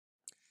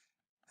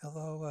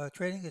Hello,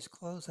 trading is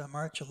closed on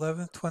March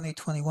 11th,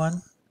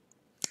 2021.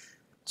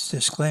 It's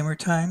disclaimer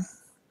time.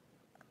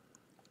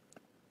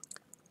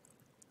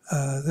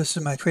 This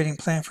is my trading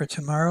plan for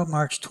tomorrow,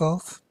 March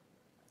 12th,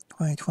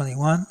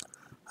 2021.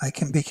 I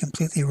can be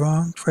completely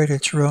wrong. Trade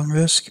at your own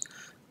risk.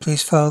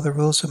 Please follow the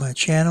rules of my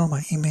channel.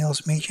 My email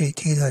is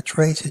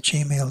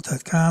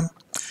mejt.trades@gmail.com.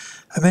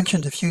 I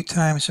mentioned a few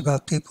times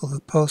about people who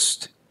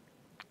post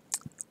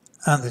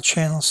on the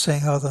channel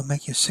saying how they'll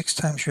make you 6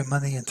 times your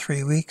money in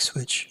 3 weeks,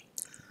 which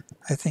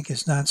I think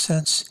is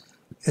nonsense.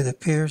 It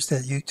appears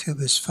that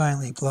YouTube is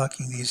finally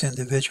blocking these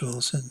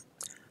individuals, and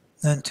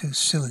none too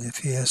soon,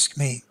 if you ask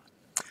me.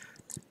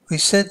 We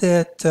said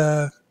that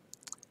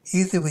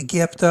either we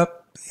gapped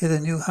up, hit a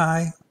new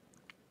high,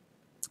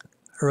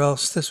 or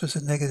else this was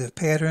a negative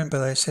pattern,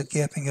 but I said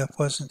gapping up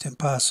wasn't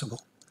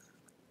impossible.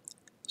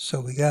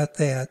 So we got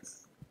that.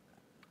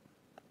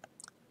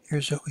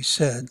 Here's what we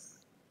said.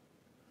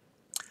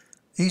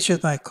 These are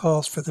my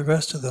calls for the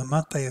rest of the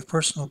month. I have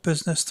personal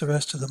business the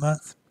rest of the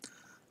month.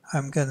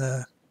 I'm going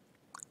to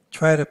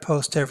try to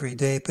post every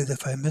day, but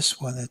if I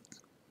miss one, it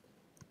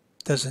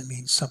doesn't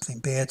mean something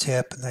bad's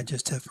happened. I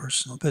just have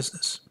personal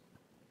business.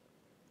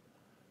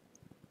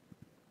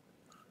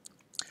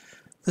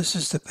 This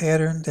is the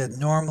pattern that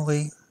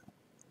normally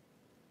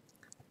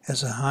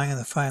has a high in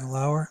the final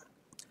hour.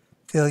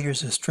 Failure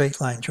is a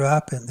straight line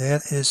drop, and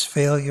that is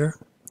failure.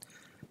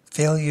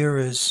 Failure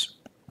is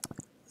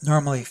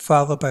normally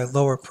followed by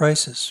lower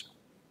prices.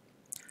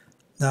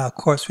 Now, of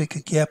course, we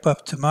could gap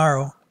up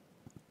tomorrow,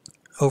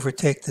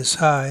 overtake this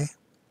high,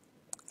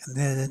 and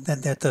then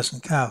that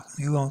doesn't count.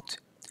 You won't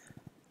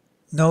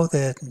know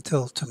that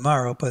until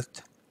tomorrow,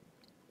 but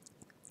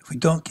if we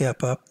don't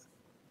gap up,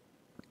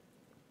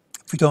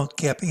 if we don't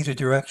gap either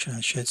direction,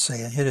 I should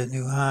say, and hit a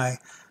new high,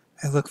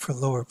 I look for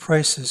lower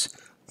prices,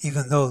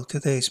 even though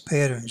today's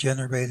pattern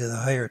generated a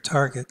higher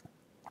target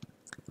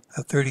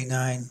of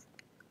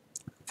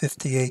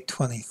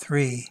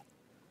 39.5823.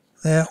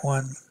 That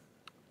one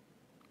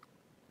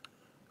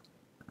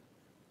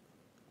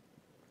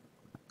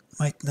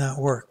might not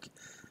work.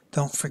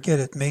 Don't forget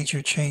it,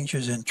 major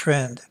changes in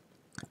trend,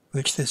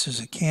 which this is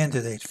a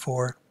candidate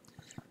for.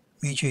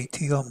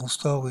 MEJT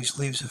almost always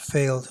leaves a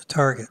failed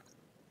target.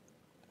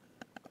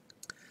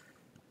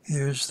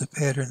 Here's the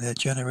pattern that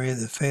generated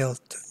the failed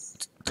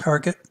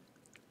target.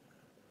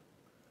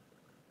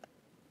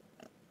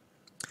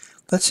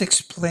 Let's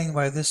explain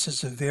why this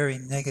is a very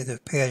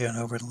negative pattern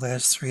over the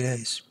last 3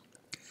 days.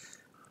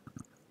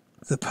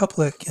 The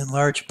public, in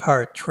large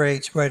part,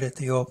 trades right at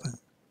the open.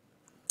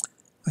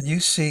 When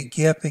you see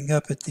gapping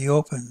up at the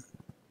open,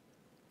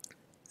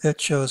 that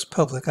shows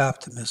public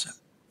optimism.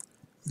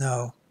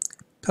 Now,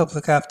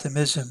 public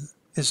optimism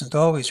isn't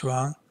always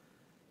wrong.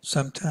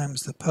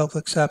 Sometimes the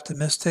public's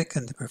optimistic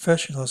and the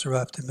professionals are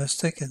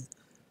optimistic and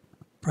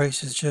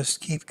prices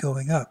just keep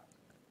going up.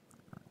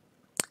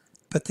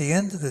 But the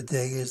end of the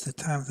day is the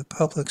time the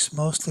public's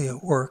mostly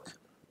at work.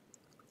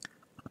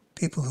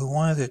 People who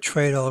wanted to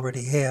trade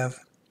already have.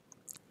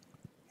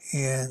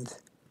 And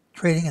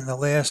trading in the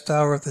last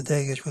hour of the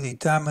day is really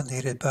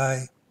dominated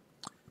by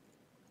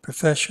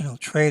professional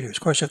traders.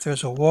 Of course, if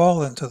there's a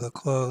wall into the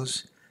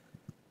close,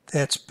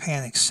 that's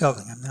panic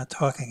selling. I'm not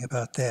talking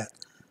about that.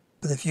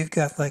 But if you've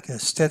got like a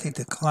steady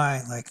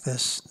decline like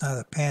this, not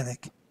a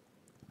panic,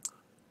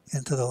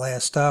 into the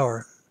last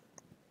hour,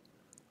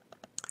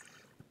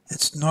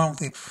 it's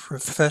normally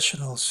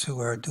professionals who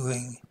are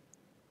doing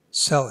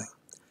selling.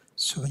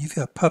 So when you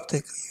have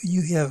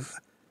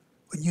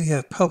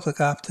public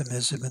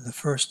optimism in the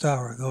first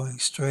hour going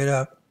straight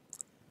up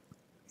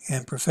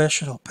and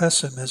professional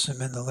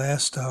pessimism in the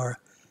last hour,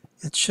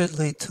 it should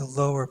lead to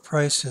lower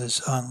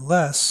prices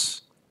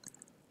unless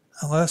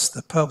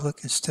the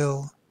public is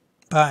still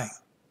buying.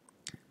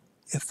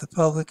 If the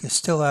public is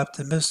still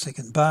optimistic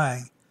and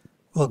buying,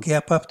 we'll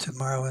gap up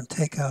tomorrow and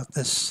take out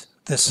this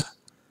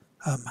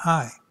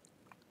high.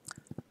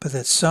 But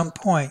at some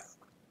point,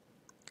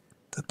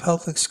 the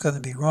public's going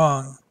to be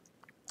wrong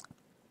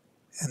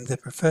and the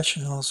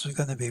professionals are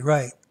going to be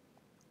right.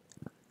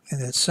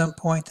 And at some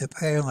point, a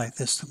pattern like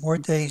this, the more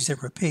days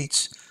it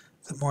repeats,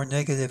 the more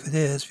negative it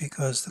is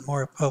because the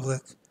more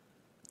public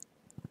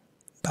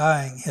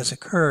buying has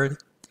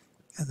occurred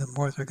and the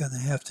more they're going to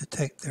have to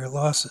take their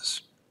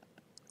losses.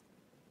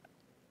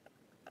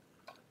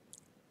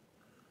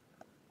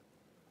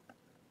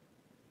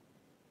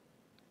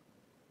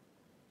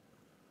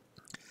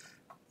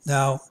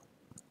 Now,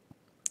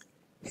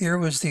 here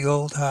was the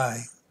old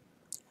high.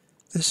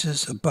 This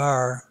is a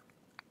bar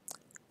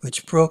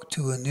which broke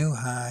to a new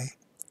high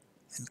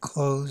and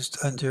closed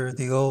under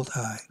the old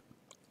high.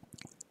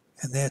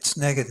 And that's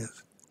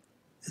negative.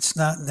 It's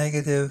not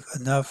negative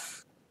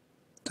enough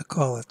to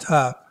call a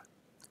top,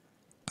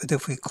 but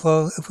if we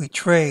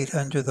trade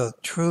under the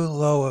true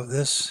low of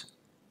this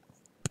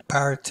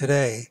bar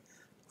today,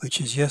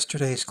 which is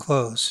yesterday's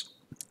close,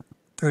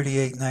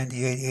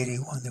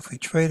 38.9881, if we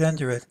trade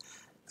under it,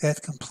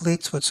 that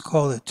completes what's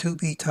called a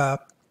 2B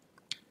top.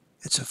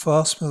 It's a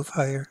false move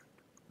higher.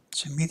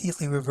 It's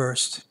immediately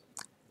reversed.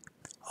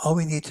 All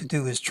we need to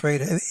do is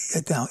trade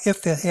it. Now,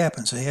 if that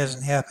happens, it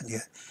hasn't happened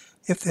yet.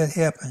 If that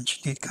happens,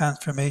 you need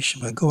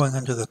confirmation by going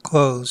under the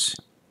close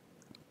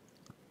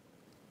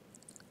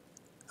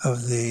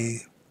of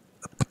the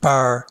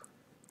bar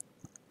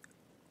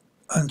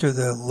under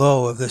the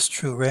low of this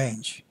true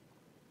range.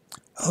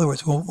 In other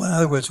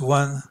words,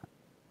 one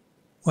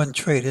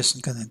trade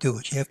isn't going to do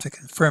it. You have to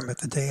confirm it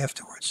the day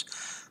afterwards.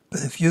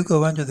 But if you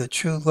go under the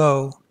true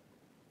low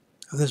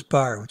of this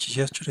bar, which is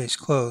yesterday's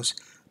close,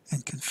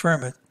 and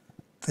confirm it,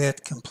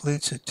 that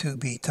completes a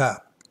 2B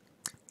top.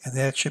 And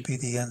that should be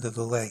the end of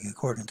the leg,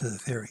 according to the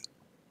theory.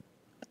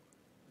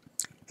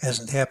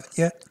 Hasn't happened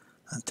yet.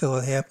 Until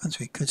it happens,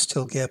 we could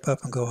still gap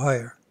up and go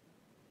higher.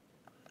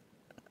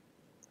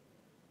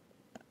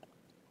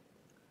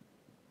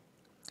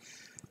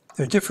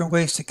 There are different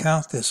ways to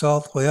count this.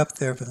 All the way up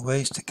there have been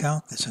ways to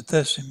count this. It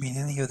doesn't mean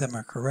any of them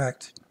are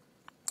correct.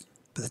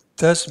 But it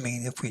does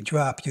mean if we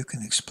drop, you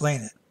can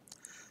explain it.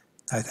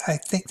 I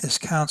think this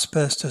counts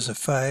best as a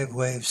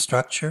 5-wave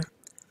structure.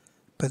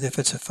 But if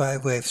it's a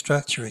 5-wave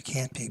structure, it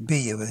can't be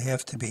B. It would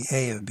have to be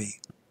A of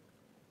B.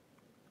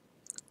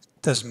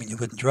 Doesn't mean you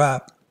wouldn't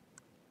drop.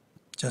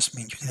 Just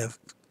means you'd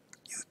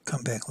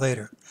come back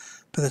later.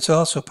 But it's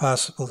also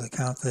possible to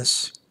count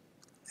this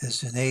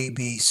as an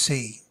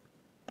ABC.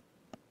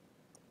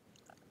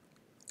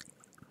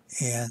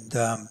 And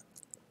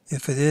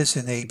if it is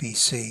an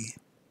ABC,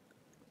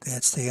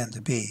 that's the end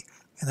of B.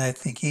 And I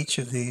think each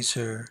of these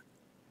are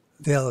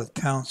valid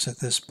counts at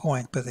this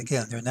point. But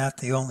again, they're not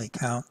the only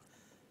count.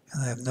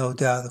 And I have no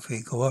doubt if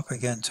we go up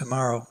again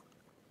tomorrow,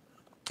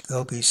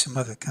 there'll be some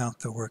other count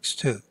that works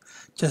too.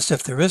 Just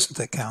if there isn't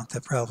a count,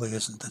 that probably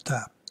isn't the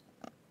top.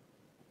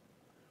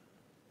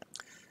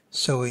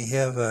 So we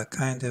have a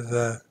kind of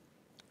a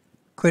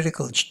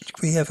critical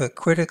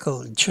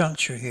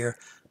juncture here.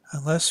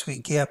 Unless we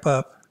gap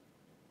up,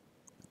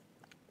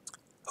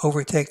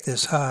 overtake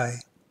this high,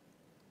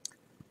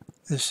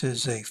 this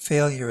is a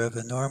failure of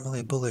a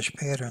normally bullish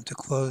pattern to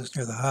close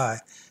near the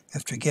high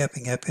after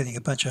gapping up, hitting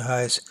a bunch of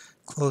highs,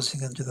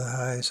 closing under the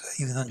highs,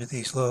 even under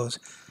these lows.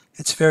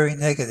 It's very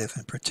negative,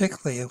 and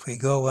particularly if we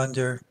go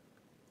under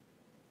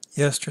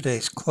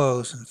yesterday's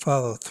close and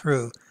follow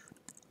through,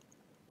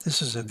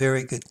 this is a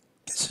very good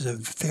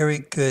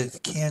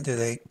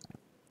candidate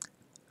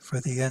for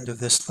the end of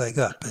this leg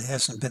up. It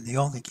hasn't been the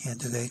only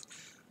candidate.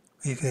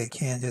 We've had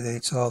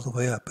candidates all the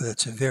way up, but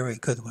it's a very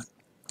good one.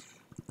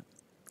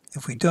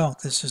 If we don't,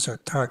 this is our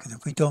target.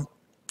 If we don't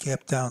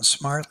gap down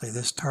smartly,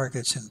 this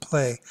target's in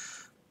play.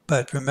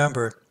 But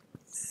remember,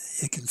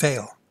 it can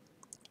fail.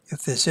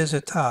 If this is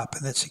a top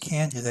and it's a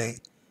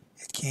candidate,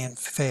 it can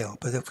fail.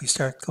 But if we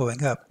start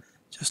going up,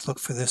 just look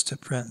for this to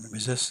print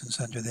resistance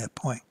under that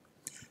point.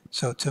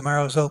 So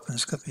tomorrow's open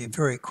is going to be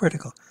very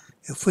critical.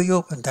 If we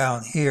open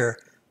down here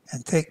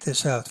and take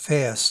this out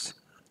fast,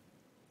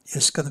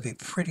 it's going to be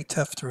pretty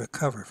tough to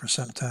recover for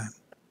some time.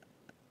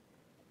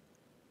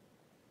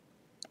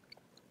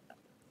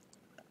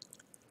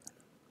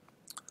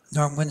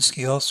 Norm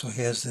Winsky also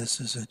has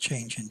this as a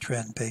change in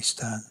trend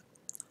based on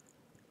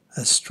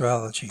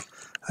astrology.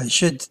 I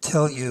should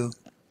tell you,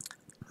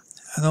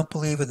 I don't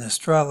believe in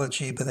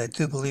astrology, but I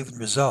do believe in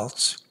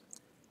results.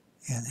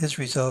 And his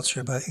results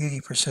are about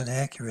 80%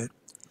 accurate.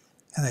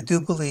 And I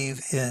do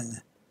believe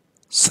in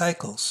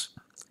cycles.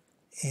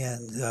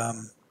 And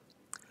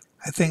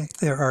I think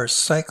there are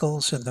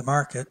cycles in the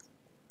market,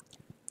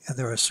 and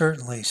there are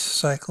certainly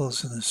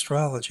cycles in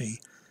astrology.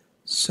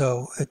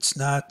 So it's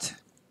not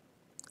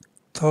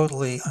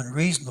totally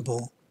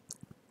unreasonable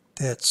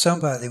that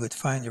somebody would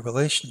find a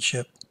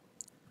relationship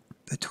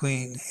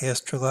between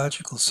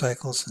astrological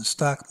cycles and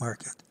stock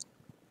market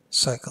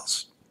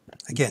cycles.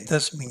 Again, it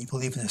doesn't mean you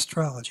believe in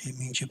astrology. It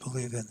means you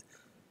believe in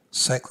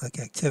cyclic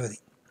activity.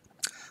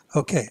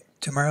 Okay,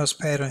 tomorrow's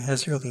pattern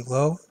has early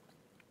low.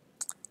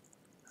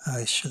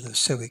 I should have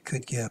said we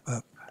could gap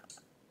up.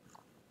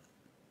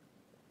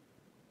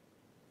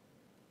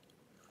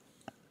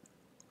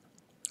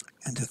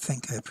 And to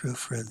think I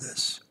proofread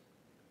this.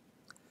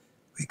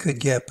 We could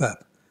gap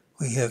up.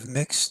 We have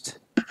mixed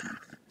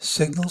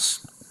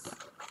signals.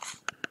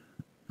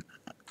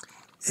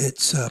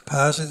 It's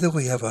positive.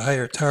 We have a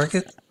higher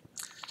target.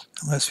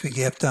 Unless we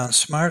gap down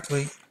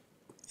smartly,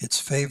 it's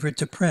favored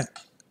to print.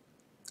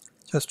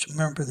 Just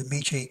remember the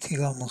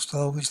MEJT almost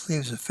always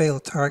leaves a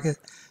failed target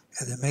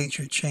at a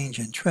major change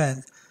in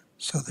trend,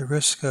 so the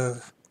risk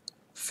of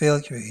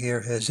failure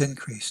here has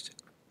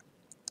increased.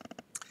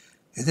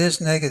 It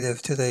is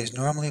negative. Today's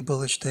normally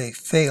bullish day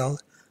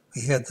failed.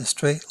 We had the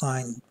straight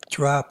line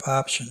drop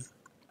option.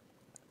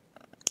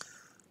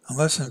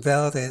 Unless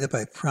invalidated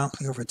by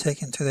promptly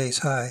overtaking today's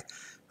high,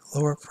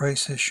 lower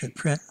prices should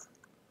print.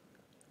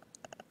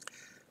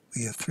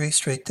 We have 3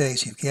 straight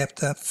days. You've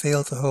gapped up,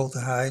 failed to hold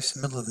the highs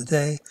in the middle of the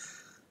day.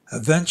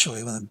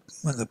 Eventually, when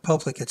the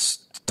public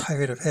gets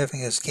tired of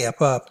having us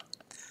gap up,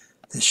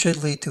 this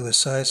should lead to a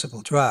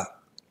sizable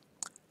drop.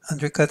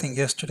 Undercutting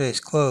yesterday's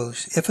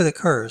close, if it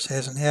occurs,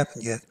 hasn't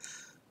happened yet,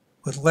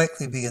 would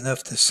likely be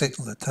enough to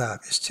signal the top.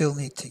 You still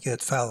need to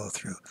get follow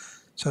through.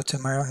 So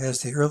tomorrow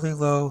has the early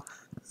low,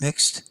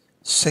 mixed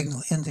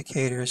signal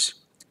indicators.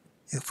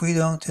 If we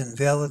don't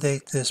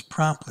invalidate this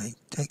promptly,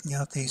 taking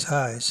out these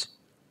highs,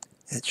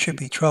 it should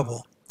be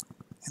trouble.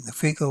 And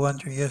if we go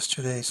under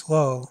yesterday's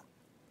low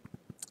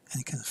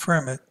and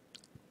confirm it,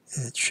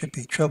 it should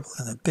be trouble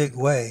in a big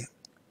way.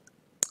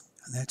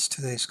 And that's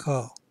today's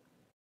call.